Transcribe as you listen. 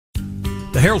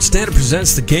The Herald Standard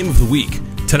presents the game of the week.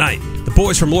 Tonight, the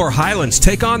boys from Laurel Highlands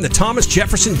take on the Thomas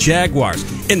Jefferson Jaguars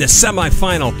in the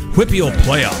semifinal WPIAL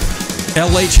playoff.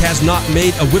 LH has not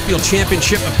made a WPIAL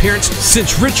championship appearance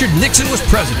since Richard Nixon was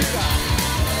president.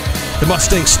 The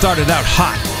Mustangs started out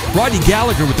hot. Rodney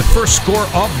Gallagher with the first score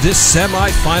of this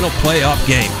semifinal playoff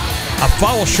game. A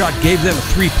foul shot gave them a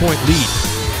 3-point lead.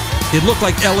 It looked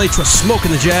like LH was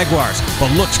smoking the Jaguars,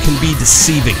 but looks can be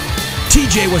deceiving.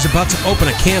 TJ was about to open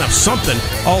a can of something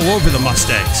all over the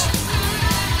Mustangs.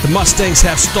 The Mustangs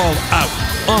have stalled out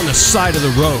on the side of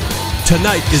the road.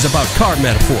 Tonight is about car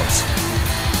metaphors.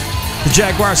 The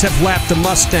Jaguars have lapped the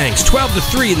Mustangs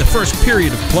 12-3 in the first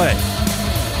period of play.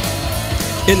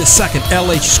 In the second,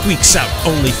 LH squeaks out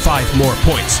only 5 more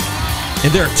points.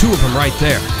 And there are 2 of them right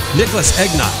there. Nicholas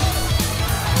Egnott.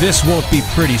 This won't be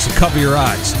pretty, so cover your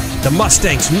eyes. The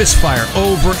Mustangs misfire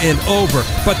over and over,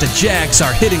 but the Jags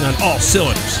are hitting on all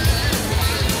cylinders.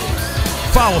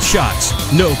 Foul shots,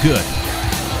 no good.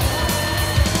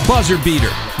 Buzzer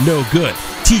beater, no good.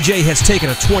 TJ has taken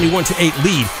a 21-8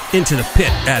 lead into the pit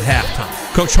at halftime.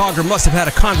 Coach Hogger must have had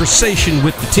a conversation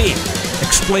with the team,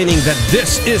 explaining that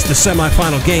this is the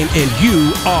semifinal game and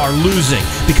you are losing,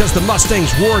 because the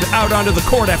Mustangs roared out onto the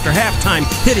court after halftime,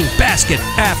 hitting basket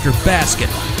after basket.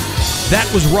 That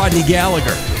was Rodney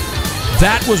Gallagher.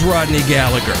 That was Rodney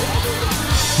Gallagher.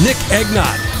 Nick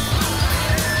Egnott.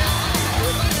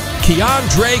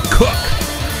 Keandre Cook.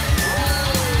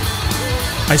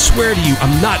 I swear to you,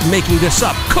 I'm not making this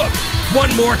up. Cook, one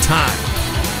more time.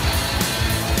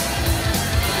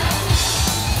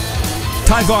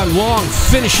 Tyvon Long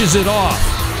finishes it off.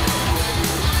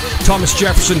 Thomas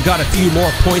Jefferson got a few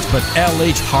more points, but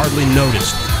LH hardly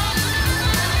noticed.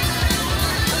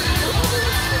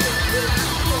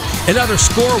 Another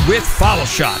score with foul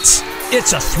shots.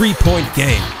 It's a 3-point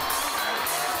game.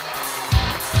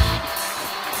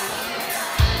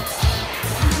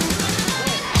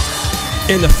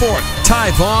 In the fourth,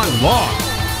 Tyvon Long.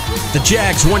 The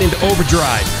Jags went into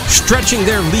overdrive, stretching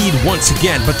their lead once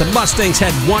again, but the Mustangs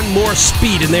had one more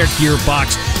speed in their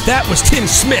gearbox. That was Tim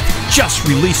Smith, just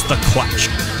released the clutch.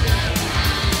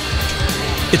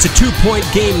 It's a 2-point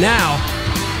game now.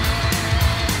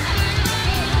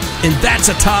 And that's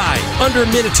a tie, under a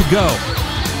minute to go.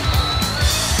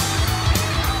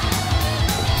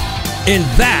 And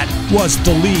that was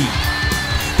the lead.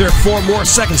 There are 4 more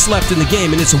seconds left in the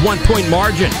game, and it's a 1-point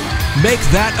margin. Make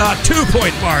that a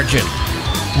 2-point margin.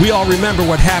 We all remember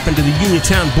what happened to the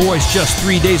Uniontown boys just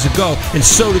 3 days ago, and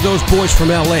so do those boys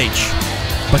from LH.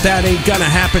 But that ain't gonna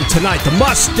happen tonight. The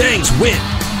Mustangs win.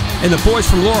 And the boys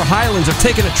from Laurel Highlands are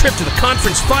taking a trip to the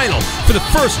conference final for the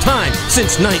first time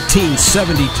since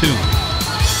 1972.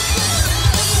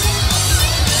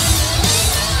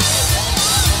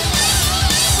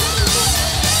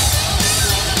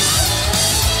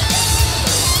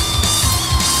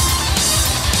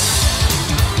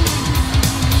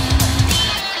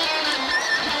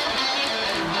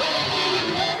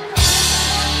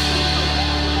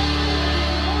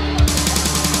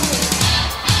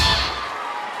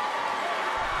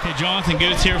 Jonathan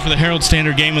Goods here for the Herald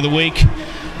Standard Game of the Week,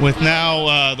 with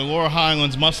now the Laurel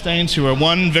Highlands Mustangs, who are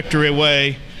 1 victory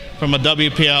away from a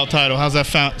WPIAL title. How's that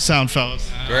sound,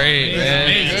 fellas? Great,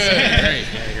 man.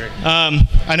 Great.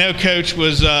 I know Coach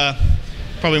was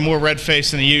probably more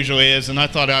red-faced than he usually is, and I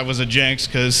thought I was a jinx,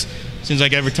 because it seems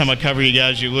like every time I cover you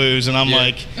guys, you lose, and I'm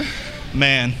like,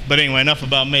 man. But anyway, enough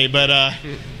about me. But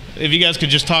if you guys could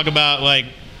just talk about, like,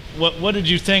 what did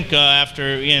you think after,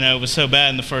 it was so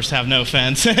bad in the first half? No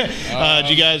offense. Did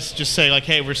you guys just say, like,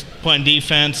 hey, we're playing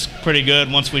defense pretty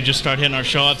good once we just start hitting our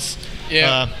shots?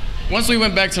 Yeah. Once we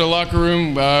went back to the locker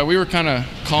room, we were kind of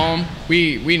calm.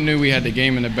 We knew we had the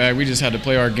game in the bag. We just had to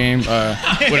play our game with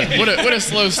a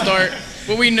slow start.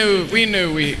 But we knew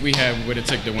we had what it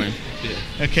took to win.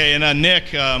 Yeah. Okay, and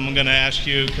Nick, I'm going to ask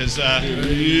you, because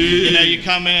you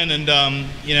come in and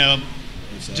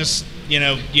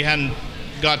you hadn't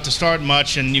got to start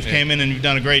much, and you've came in and you've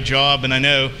done a great job. And I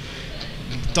know,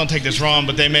 don't take this wrong,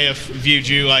 but they may have viewed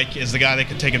you like as the guy they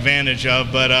could take advantage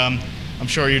of. But I'm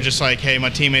sure you're just like, hey,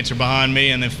 my teammates are behind me,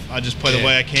 and if I just play the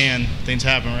way I can, things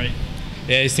happen, right?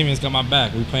 Yeah, his teammates got my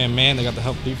back. We playing man, they got the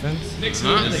help defense. We're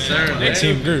a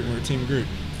team group. We're a team group.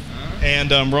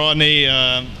 And Rodney,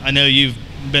 I know you've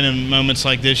been in moments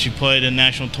like this. You played in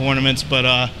national tournaments, but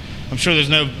I'm sure there's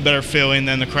no better feeling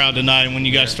than the crowd tonight. And when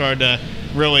you guys started to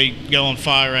really go on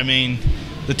fire, I mean,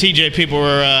 the TJ people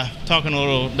were talking a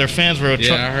little. Their fans were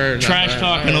trash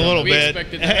talking a little bit.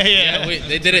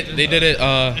 They did it. They did it.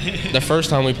 The first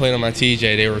time we played on my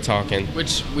TJ, they were talking,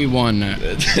 which we won that.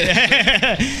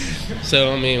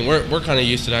 So I mean, we're kind of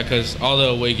used to that, because all the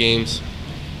away games,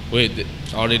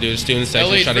 all they do is students that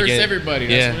LH just try to versus get everybody.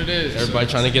 That's what it is. Everybody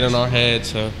trying to get in our heads.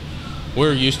 So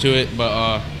we're used to it.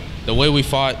 But the way we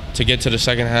fought to get to the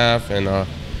second half and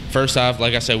first half,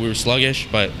 like I said, we were sluggish,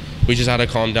 but we just had to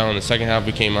calm down. The second half,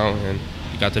 we came out and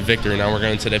got the victory. Now we're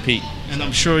going to the peak. And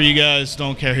I'm sure you guys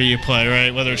don't care who you play,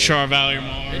 right? Whether it's Char Valley or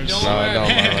Mars. It don't No, it don't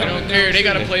matter. matter. They don't care. They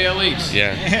got to play LH.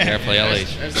 Yeah, they got to play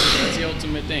LH. That's the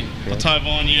ultimate thing. Well,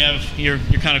 Tyvon, you're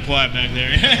kind of quiet back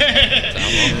there.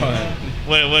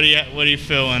 What are you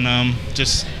feeling?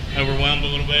 Just overwhelmed a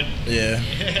little bit? Yeah.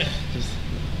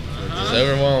 It's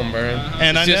overwhelmed, bro.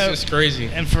 And I know It's crazy.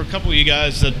 And for a couple of you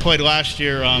guys that played last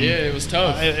year, Yeah, it was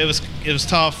tough. It was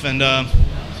tough, and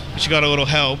but you got a little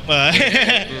help. But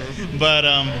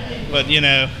you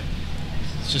know,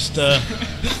 it's just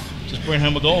bring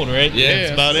home a gold, right? Yeah,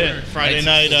 that's about sir. it.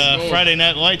 Friday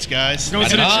night lights, guys. Going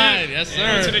to the Nine, chip. yes, sir.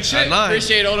 Going to the chip. At 9.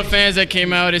 Appreciate all the fans that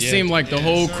came out. It seemed like the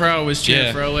whole crowd was cheering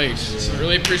Yeah. for LH. So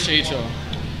really appreciate y'all.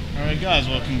 All right, guys.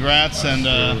 Well, congrats, and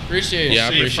Appreciate it. Yeah, I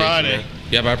see you appreciate Friday. you, man.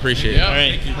 Yep, I appreciate Yeah. all it.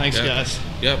 right. Thanks, Yeah. guys.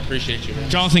 Yep, appreciate you.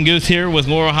 Jonathan Guth here with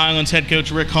Laurel Highlands head coach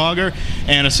Rick Hogger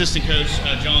and assistant coach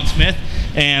John Smith.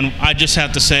 And I just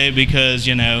have to say, because,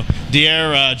 you know,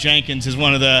 De'Aaron Jenkins is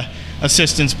one of the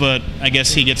assistants, but I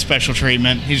guess he gets special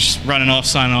treatment. He's just running off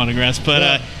signing autographs.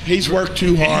 But He's worked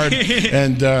too hard,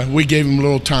 and we gave him a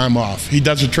little time off. He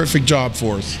does a terrific job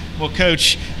for us. well,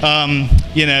 Coach,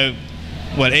 you know,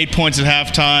 8 points at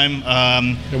halftime.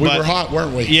 And we were hot,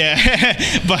 weren't we? Yeah,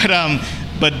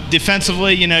 but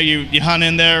defensively, you know, you hung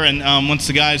in there, and once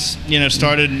the guys, you know,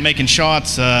 started making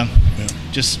shots,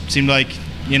 just seemed like,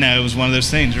 you know, it was one of those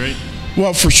things, right?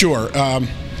 Well, for sure.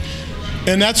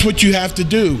 And that's what you have to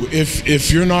do.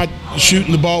 If you're not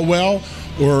shooting the ball well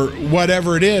or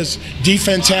whatever it is,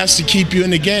 defense has to keep you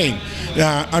in the game.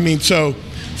 So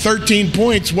 13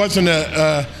 points wasn't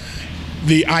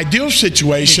the ideal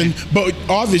situation, but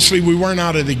obviously we weren't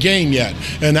out of the game yet.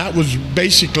 And that was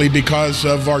basically because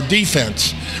of our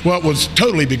defense. Well, it was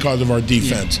totally because of our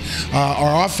defense.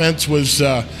 Our offense was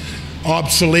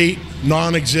obsolete,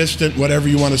 non-existent, whatever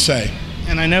you want to say.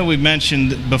 And I know we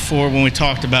mentioned before when we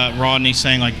talked about Rodney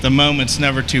saying, like, the moment's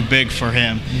never too big for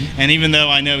him. Mm-hmm. And even though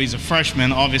I know he's a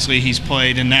freshman, obviously he's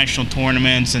played in national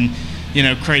tournaments and, you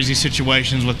know, crazy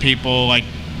situations with people, like,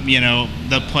 you know,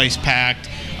 the place packed.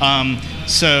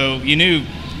 So you knew,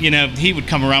 you know, he would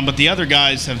come around. But the other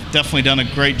guys have definitely done a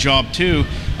great job too.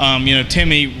 You know,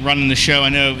 Timmy running the show, I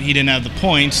know he didn't have the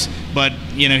points, but,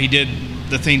 you know, he did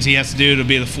the things he has to do to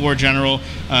be the floor general.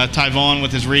 Tyvon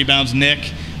with his rebounds,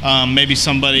 Nick. Maybe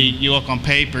somebody you look on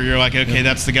paper, you're like, okay,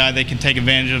 that's the guy they can take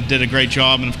advantage of, did a great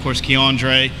job. And of course,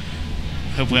 Keandre,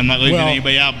 hopefully I'm not leaving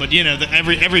anybody out, but you know,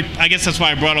 I guess that's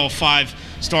why I brought all 5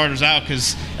 starters out,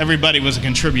 because everybody was a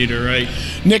contributor, right?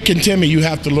 Nick and Timmy, you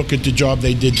have to look at the job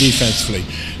they did defensively.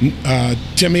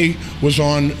 Timmy was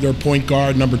on their point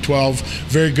guard, number 12,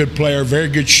 very good player, very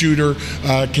good shooter,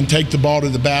 can take the ball to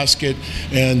the basket,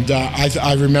 and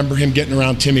I remember him getting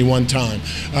around Timmy one time.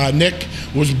 Nick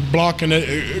was blocking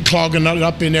it, clogging it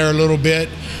up in there a little bit.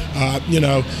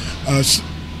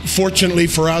 Fortunately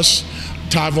for us,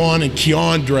 Tyvon and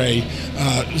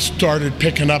Keandre started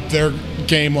picking up their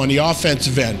game on the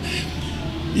offensive end.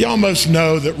 You almost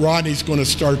know that Rodney's going to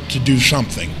start to do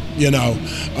something, you know.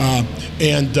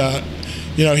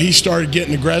 You know, he started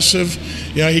getting aggressive.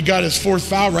 You know, he got his 4th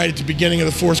foul right at the beginning of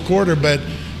the 4th quarter, but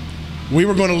we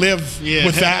were going to live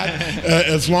with that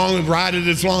ride it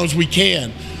as long as we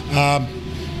can.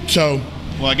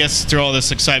 Well, I guess through all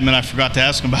this excitement, I forgot to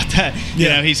ask him about that. You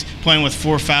know, he's playing with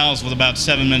 4 fouls with about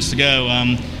 7 minutes to go.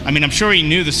 I mean, I'm sure he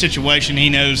knew the situation.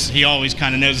 He always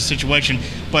kind of knows the situation.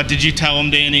 But did you tell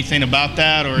him anything about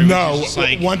that? Or no.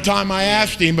 One time I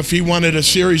asked him if he wanted a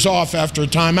series off after a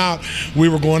timeout. We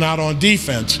were going out on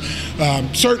defense.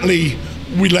 Certainly,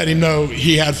 we let him know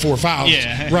he had 4 fouls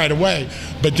right away.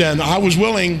 But then I was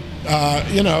willing.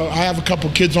 You know, I have a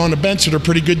couple kids on the bench that are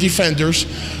pretty good defenders.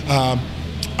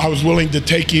 I was willing to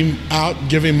take him out,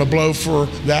 give him a blow for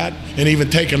that, and even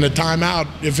taking the time out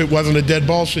if it wasn't a dead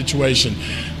ball situation.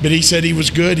 But he said he was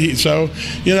good. So,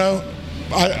 you know,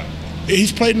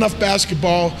 he's played enough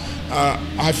basketball.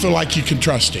 I feel like you can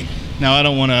trust him. Now, I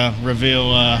don't want to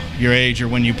reveal your age or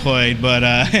when you played, but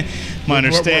my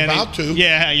understanding. We're about to.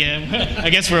 Yeah.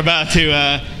 I guess we're about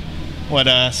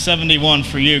to. 71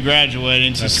 for you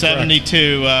graduating. So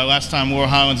 72. Last time Laurel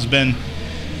Highlands has been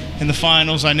in the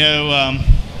finals. I know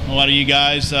a lot of you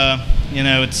guys, you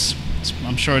know,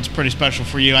 I'm sure it's pretty special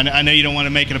for you. I know you don't want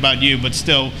to make it about you, but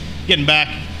still getting back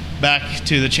back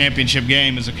to the championship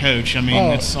game as a coach. I mean,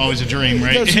 it's always a dream,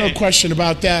 right? There's no question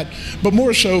about that, but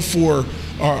more so for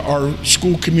our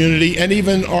school community and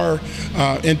even our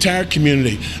entire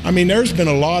community. I mean, there's been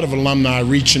a lot of alumni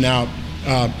reaching out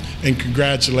and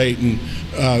congratulating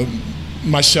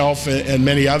myself and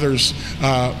many others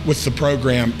with the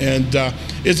program, and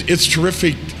it's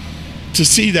terrific to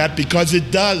see that, because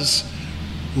it does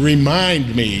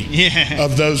remind me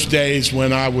of those days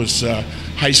when I was a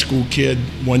high school kid,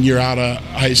 1 year out of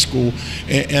high school,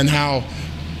 and how,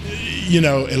 you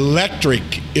know,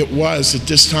 electric it was at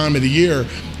this time of the year,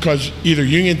 because either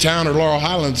Uniontown or Laurel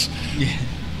Highlands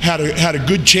had a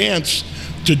good chance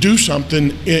to do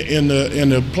something in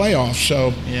the playoffs.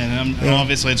 So and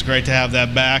obviously it's great to have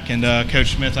that back. And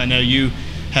Coach Smith, I know you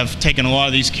have taken a lot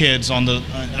of these kids on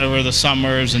over the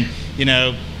summers, and you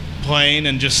know, playing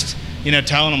and just, you know,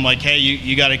 telling them like, hey,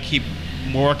 you got to keep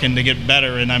working to get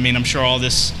better. And I mean, I'm sure all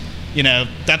this, you know,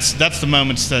 that's the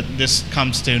moments that this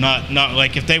comes to. Not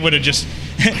like if they would have just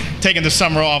taken the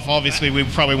summer off, obviously we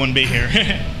probably wouldn't be here.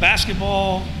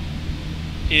 Basketball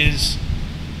is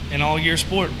an all-year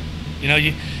sport. You know,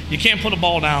 you can't put a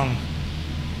ball down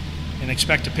and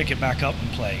expect to pick it back up and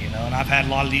play, you know. And I've had a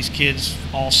lot of these kids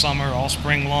all summer, all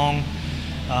spring long,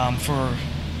 for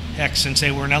heck, since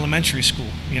they were in elementary school.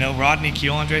 You know, Rodney,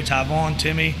 Keandre, Tyvon,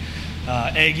 Timmy,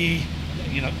 Eggie,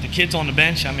 you know, the kids on the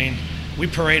bench. I mean, we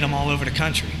parade them all over the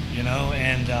country, you know.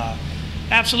 And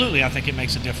absolutely, I think it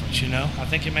makes a difference, you know. I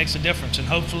think it makes a difference. And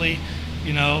hopefully,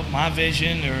 you know, my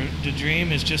vision or the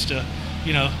dream is just to,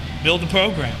 you know, build the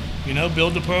program. You know,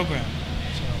 build the program.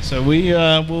 So we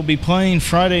will be playing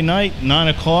Friday night, 9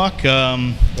 o'clock.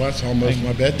 Well, that's almost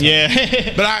my bedtime.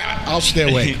 Yeah. But I'll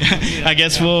stay awake. I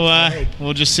guess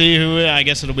we'll just see who. I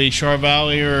guess it'll be Char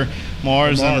Valley or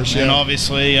Mars, and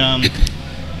obviously,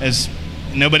 as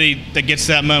nobody that gets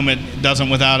that moment doesn't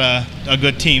without a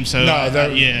good team. So no,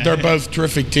 they're both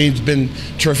terrific teams. Been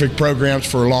terrific programs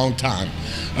for a long time.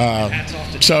 Hats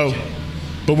off to TJ.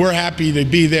 But we're happy to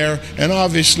be there, and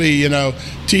obviously, you know,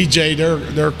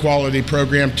 TJ, their quality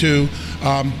program too.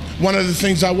 One of the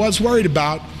things I was worried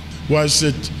about was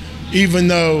that even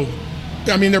though,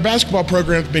 I mean, their basketball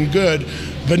program's been good,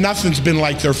 but nothing's been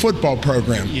like their football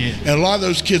program. Yeah. And a lot of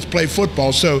those kids play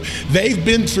football, so they've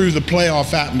been through the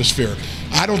playoff atmosphere.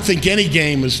 I don't think any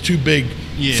game is too big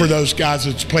for those guys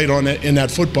that's played in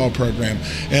that football program,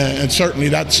 and certainly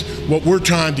that's what we're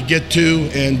trying to get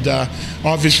to. And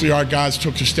obviously, our guys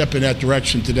took a step in that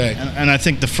direction today. And I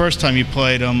think the first time you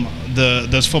played them,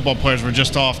 those football players were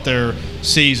just off their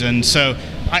season. So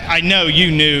I know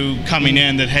you knew coming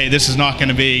in that, hey, this is not going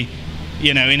to be,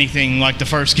 you know, anything like the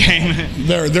first game.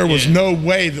 There was no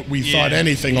way that we thought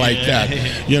anything like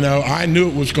that. You know, I knew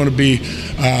it was going to be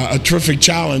a terrific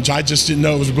challenge. I just didn't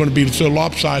know it was going to be so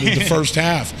lopsided the first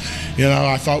half. You know,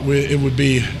 I thought it would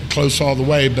be close all the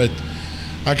way. But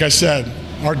like I said,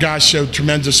 our guys showed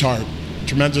tremendous heart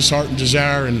and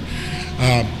desire, and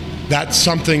that's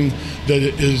something that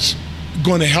is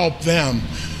going to help them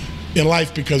in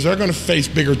life, because they're going to face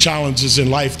bigger challenges in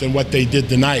life than what they did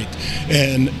tonight,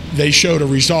 and they showed a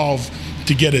resolve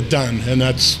to get it done, and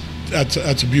that's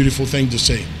a beautiful thing to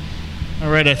see.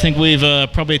 All right, I think we've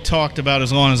probably talked about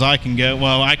as long as I can go.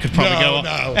 Well, I could probably go.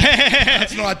 No,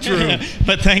 that's not true.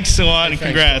 But thanks a lot, and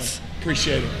congrats.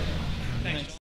 Appreciate it.